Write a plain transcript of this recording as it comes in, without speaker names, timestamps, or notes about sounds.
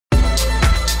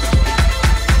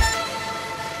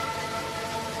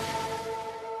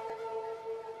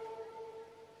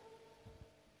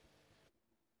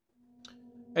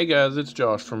Hey guys, it's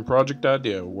Josh from Project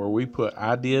Idea, where we put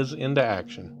ideas into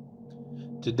action.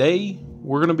 Today,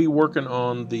 we're going to be working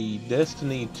on the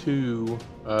Destiny 2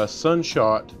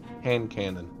 Sunshot hand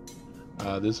cannon.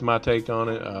 This is my take on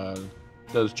it.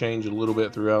 Does change a little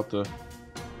bit throughout the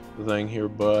thing here,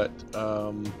 but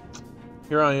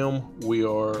here I am. We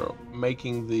are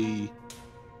making the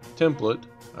template.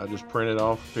 I just printed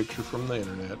off a picture from the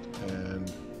internet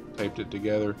and taped it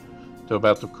together to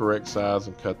about the correct size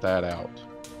and cut that out.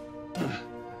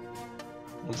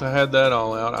 Once I had that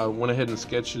all out, I went ahead and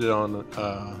sketched it on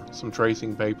some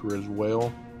tracing paper as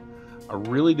well. I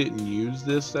really didn't use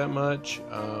this that much.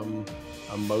 I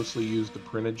mostly used the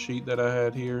printed sheet that I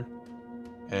had here,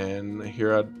 and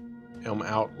here I am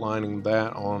outlining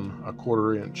that on a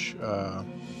 1/4 inch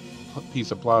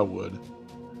piece of plywood.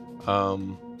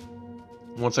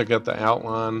 Once I got the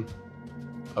outline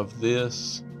of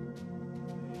this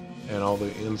and all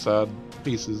the inside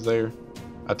pieces there,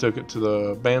 I took it to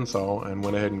the bandsaw and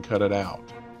went ahead and cut it out.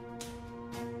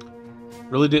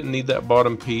 Really didn't need that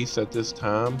bottom piece at this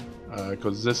time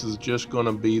because this is just going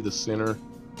to be the center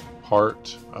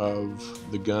part of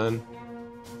the gun.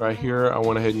 Right here I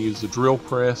went ahead and used the drill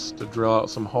press to drill out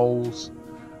some holes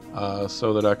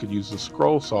so that I could use the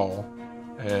scroll saw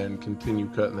and continue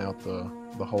cutting out the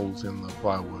holes in the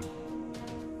plywood.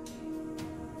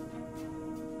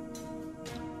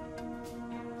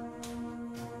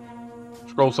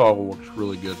 Scroll saw works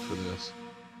really good for this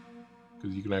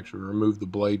because you can actually remove the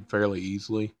blade fairly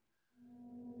easily.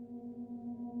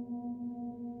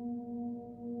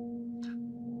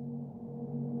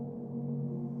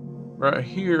 Right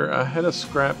here I had a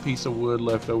scrap piece of wood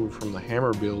left over from the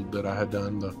hammer build that I had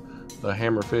done, the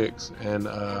hammer fix, and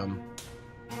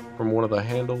from one of the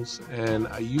handles, and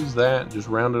I used that and just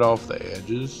rounded off the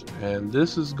edges. And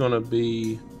this is going to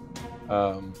be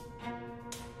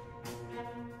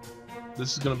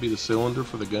the cylinder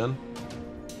for the gun.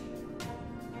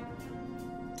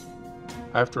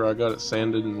 After I got it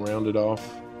sanded and rounded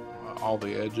off all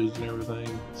the edges and everything,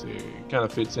 see, it kind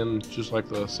of fits in just like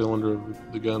the cylinder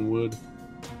of the gun would.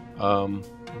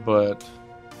 But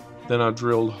then I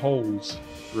drilled holes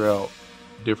throughout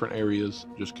different areas,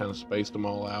 just kind of spaced them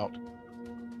all out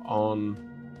on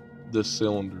this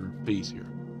cylinder piece here.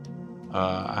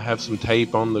 I have some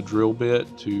tape on the drill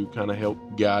bit to kind of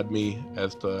help guide me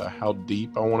as to how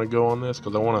deep I want to go on this,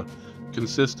 because I want a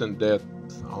consistent depth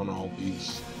on all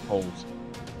these holes.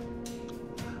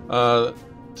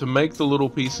 To make the little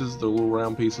pieces, the little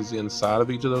round pieces inside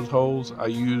of each of those holes, I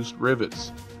used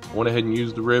rivets. I went ahead and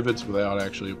used the rivets without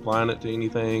actually applying it to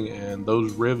anything, and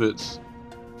those rivets,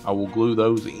 I will glue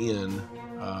those in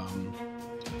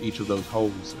each of those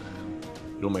holes, and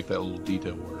it'll make that little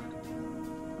detail work.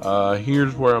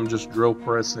 Here's where I'm just drill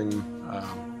pressing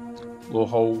little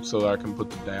holes so that I can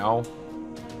put the dowel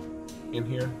in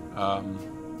here.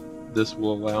 This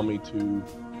will allow me to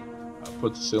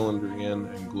put the cylinder in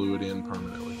and glue it in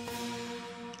permanently,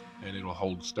 and it'll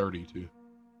hold sturdy too.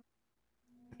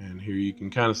 And here you can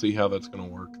kind of see how that's going to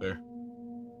work there.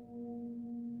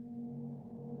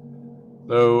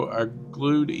 So I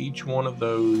glued each one of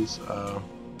those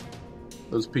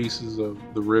pieces of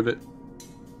the rivets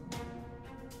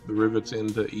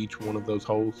into each one of those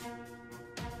holes.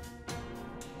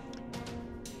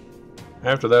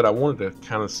 After that, I wanted to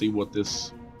kind of see what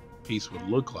this piece would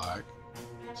look like,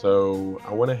 so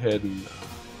I went ahead and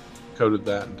coated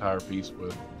that entire piece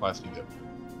with plastic dip.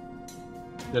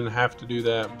 Didn't have to do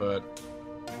that, but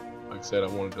like I said, I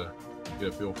wanted to get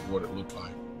a feel for what it looked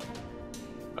like.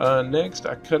 Next,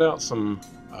 I cut out some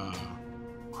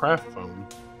craft foam.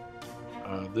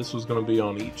 This was going to be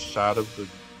on each side of the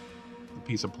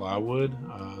piece of plywood,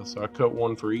 so I cut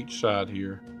one for each side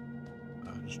here.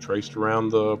 Just traced around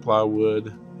the plywood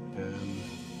and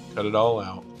cut it all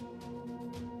out,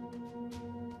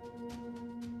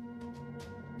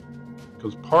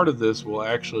 because part of this will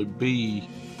actually be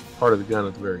part of the gun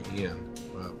at the very end.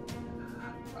 But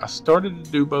I started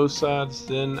to do both sides,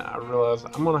 then I realized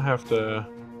I'm going to have to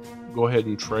go ahead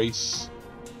and trace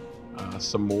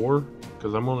some more,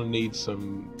 because I'm going to need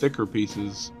some thicker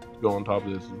pieces to go on top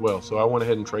of this as well. So I went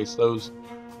ahead and traced those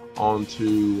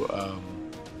onto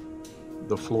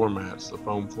the floor mats, the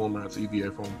foam floor mats,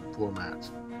 EVA foam floor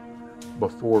mats,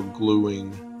 before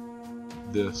gluing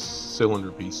this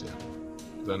cylinder piece in,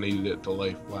 because I needed it to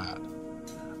lay flat.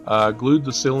 Glued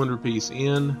the cylinder piece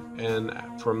in, and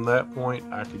from that point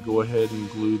I could go ahead and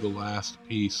glue the last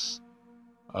piece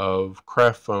of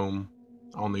craft foam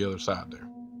on the other side there.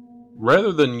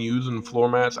 Rather than using floor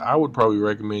mats, I would probably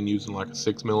recommend using like a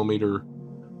 6mm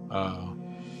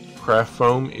craft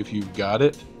foam if you've got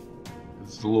it.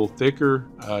 it's a little thicker,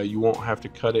 you won't have to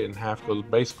cut it in half, because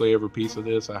basically every piece of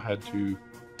this I had to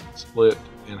split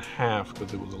in half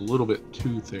because it was a little bit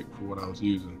too thick for what I was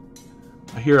using.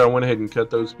 Here I went ahead and cut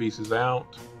those pieces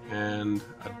out, and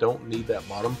I don't need that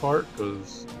bottom part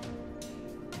because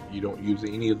you don't use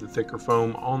any of the thicker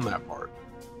foam on that part.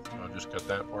 So I'll just cut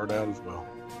that part out as well.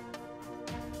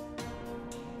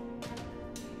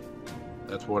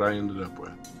 That's what I ended up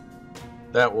with.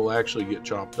 That will actually get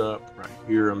chopped up. Right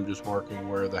here I'm just marking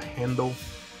where the handle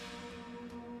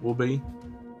will be.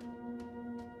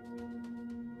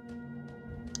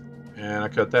 And I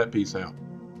cut that piece out.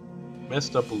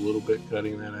 Messed up a little bit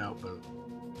cutting that out, but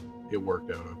it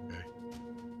worked out okay.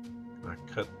 I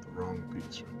cut the wrong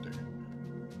piece right there.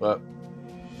 But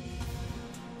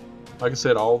like I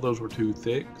said, all of those were too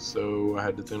thick, so I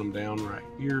had to thin them down right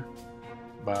here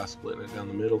by splitting it down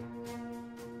the middle.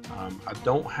 I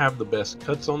don't have the best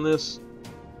cuts on this.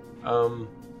 I'm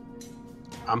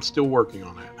still working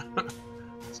on it.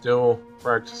 Still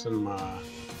practicing my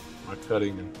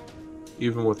cutting, and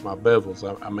even with my bevels,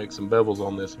 I make some bevels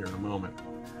on this here in a moment.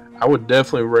 I would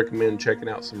definitely recommend checking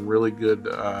out some really good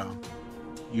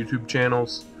YouTube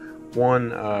channels. One,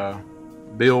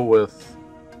 Bill with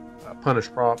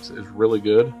Punished Props is really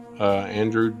good.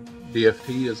 Andrew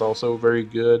DFT is also very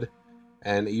good.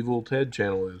 And Evil Ted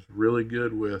channel is really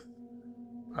good with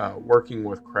working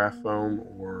with craft foam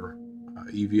or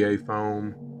EVA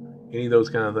foam, any of those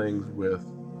kind of things with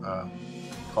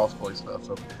cosplay stuff.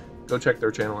 So go check their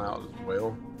channel out as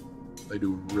well. They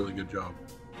do a really good job.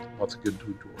 Lots of good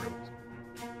tutorials.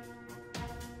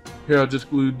 Here I just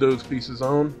glued those pieces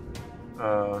on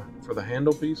for the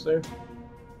handle piece there.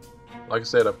 Like I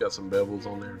said, I've got some bevels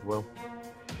on there as well.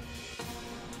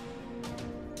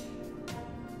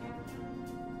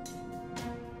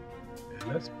 And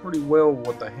that's pretty well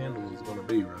what the handle is going to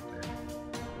be right there.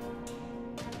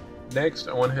 Next,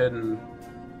 I went ahead and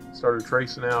started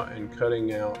tracing out and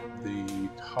cutting out the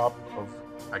top of,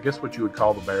 I guess what you would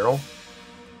call the barrel.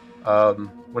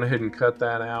 Went ahead and cut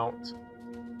that out.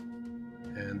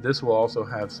 And this will also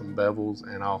have some bevels,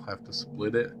 and I'll have to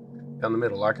split it down the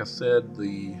middle. Like I said,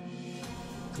 the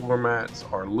floor mats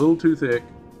are a little too thick,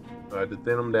 so I had to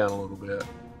thin them down a little bit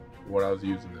for what I was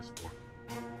using this for.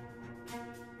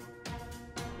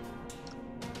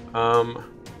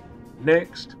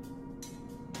 Next,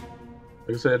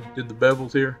 like I said, did the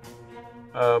bevels here.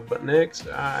 But next,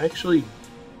 I actually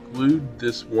glued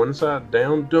this one side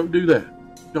down. Don't do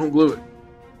that. Don't glue it.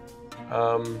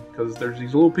 Because there's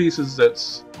these little pieces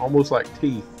that's almost like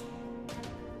teeth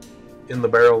in the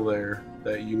barrel there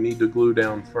that you need to glue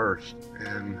down first.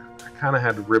 And I kind of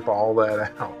had to rip all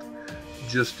that out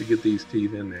just to get these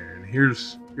teeth in there. And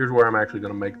here's where I'm actually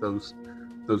going to make those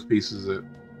pieces that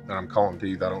I'm calling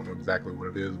teeth. I don't know exactly what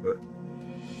it is, but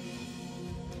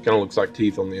it kind of looks like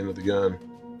teeth on the end of the gun.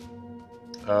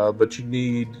 But you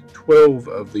need 12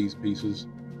 of these pieces.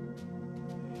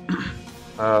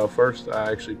 First,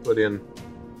 I actually put in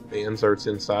the inserts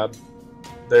inside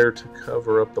there to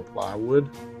cover up the plywood,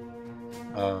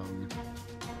 and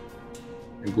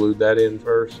glued that in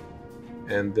first,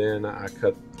 and then I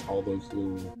cut all those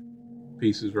little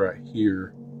pieces right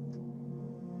here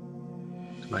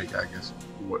to make, I guess,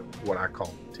 what I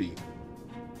call teeth.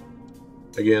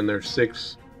 Again, there's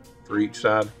 6 for each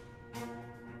side.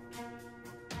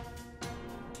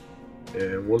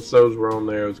 And once those were on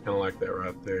there, it was kind of like that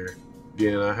right there.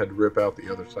 Again, I had to rip out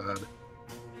the other side.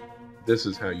 This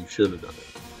is how you should have done it.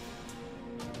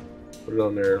 Put it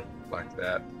on there like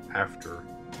that after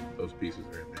those pieces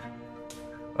are in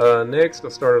there. Next, I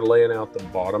started laying out the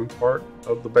bottom part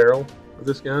of the barrel of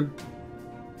this gun.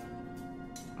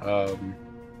 I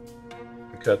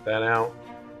cut that out.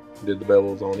 Did the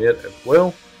bevels on it as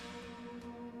well.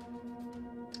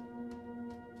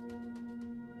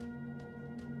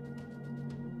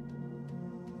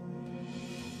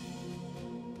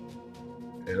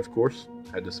 And of course,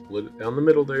 had to split it down the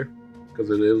middle there because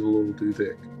it is a little too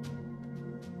thick.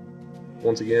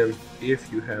 Once again,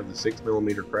 if you have the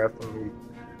 6mm craft foam,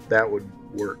 that would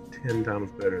work 10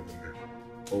 times better than that.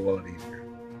 A whole lot easier.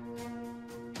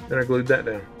 Then I glued that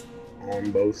down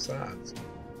on both sides.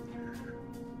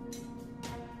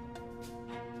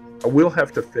 I will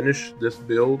have to finish this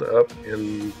build up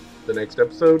in the next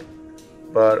episode,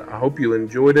 but I hope you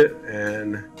enjoyed it,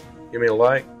 and give me a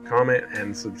like, comment,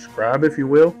 and subscribe if you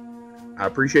will. I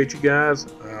appreciate you guys.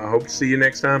 I hope to see you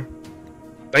next time.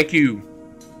 Thank you.